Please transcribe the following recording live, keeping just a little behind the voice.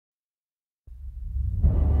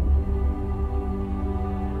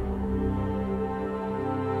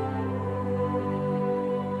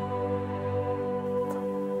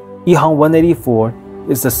EHang 184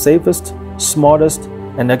 is the safest, smartest,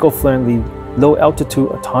 and eco-friendly low-altitude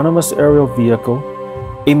autonomous aerial vehicle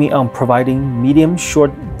aiming on providing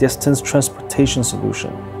medium-short distance transportation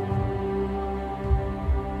solution.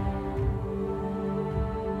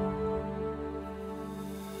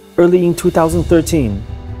 Early in 2013,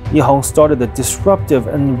 EHang started the disruptive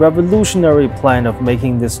and revolutionary plan of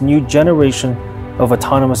making this new generation of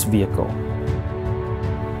autonomous vehicle.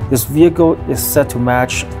 This vehicle is set to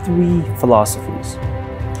match three philosophies: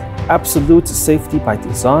 absolute safety by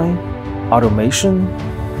design, automation,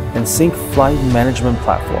 and sync flight management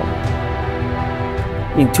platform.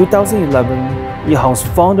 In 2011, EHang's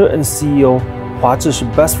founder and CEO Hua Zhi's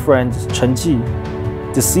best friend Chen Ji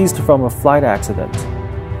deceased from a flight accident.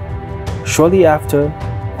 Shortly after,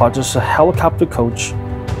 Hua Zhi's helicopter coach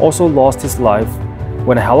also lost his life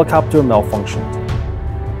when a helicopter malfunctioned.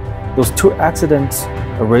 Those two accidents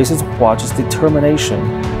erases Hua Zhi's determination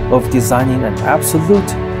of designing an absolute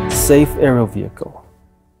safe aerial vehicle.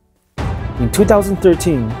 In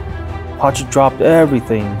 2013, Hua Zhi dropped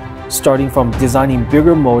everything, starting from designing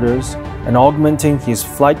bigger motors and augmenting his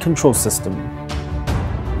flight control system.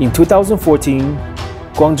 In 2014,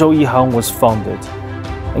 Guangzhou EHang was founded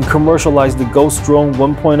and commercialized the Ghost Drone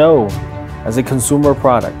 1.0 as a consumer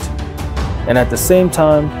product. And at the same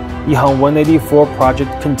time, EHang 184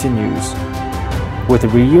 project continues. With a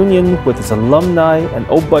reunion with its alumni and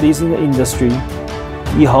old buddies in the industry,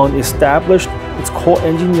 EHang established its core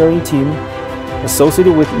engineering team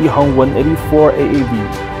associated with EHang 184 AAV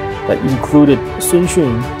that included Sun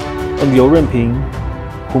Xun and Liu Renping,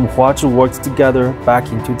 whom Hua Zhi worked together back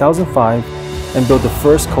in 2005 and built the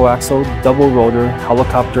first coaxial double-rotor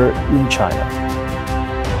helicopter in China.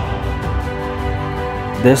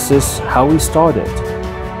 This is how we started.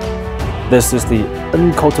 This is the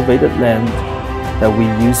uncultivated land that we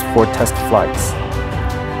use for test flights.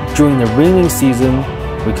 During the raining season,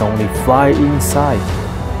 we can only fly inside.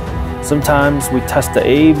 Sometimes we test the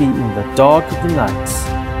AAV in the dark of the nights.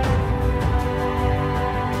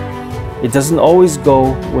 It doesn't always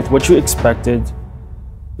go with what you expected.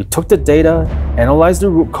 We took the data, analyzed the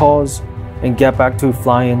root cause, and get back to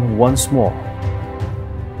flying once more.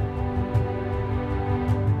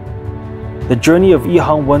 The journey of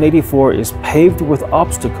EHang 184 is paved with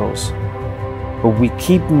obstacles, but we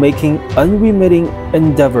keep making unremitting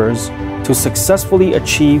endeavors to successfully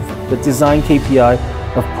achieve the design KPI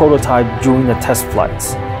of prototype during the test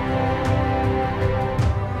flights.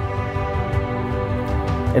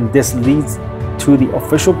 And this leads to the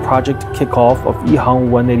official project kickoff of EHang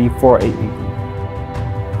 184 AAV.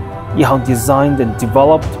 EHang designed and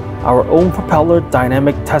developed our own propeller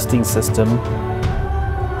dynamic testing system.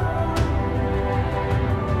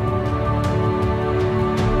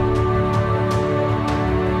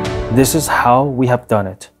 This is how we have done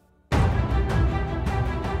it.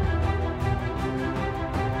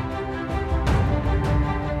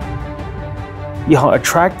 EHang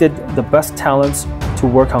attracted the best talents to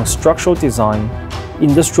work on structural design,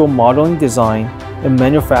 industrial modeling design, and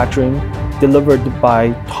manufacturing delivered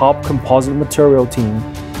by top composite material team.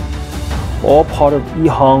 All part of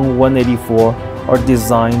EHang 184 are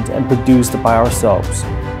designed and produced by ourselves.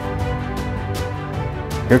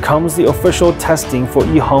 Here comes the official testing for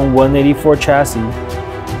EHang 184 chassis,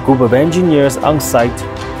 group of engineers on site,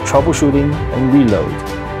 troubleshooting and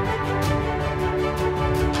reload.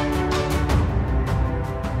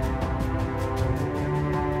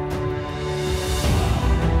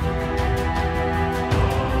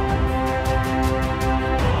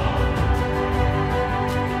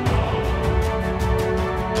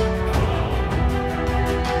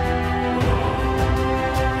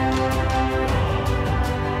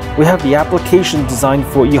 We have the application designed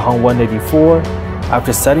for EHang 184.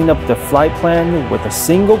 After setting up the flight plan with a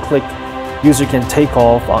single click, user can take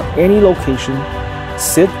off on any location,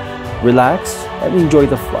 sit, relax, and enjoy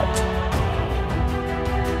the flight.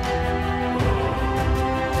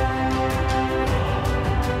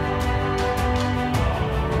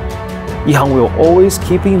 EHang will always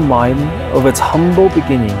keep in mind of its humble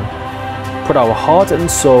beginning, put our heart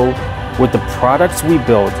and soul with the products we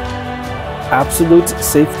build. Absolute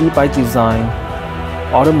safety by design,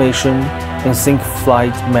 automation, and sync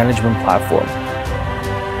flight management platform.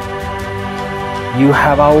 You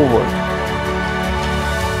have our word.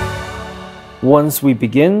 Once we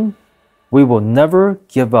begin, we will never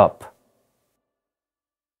give up.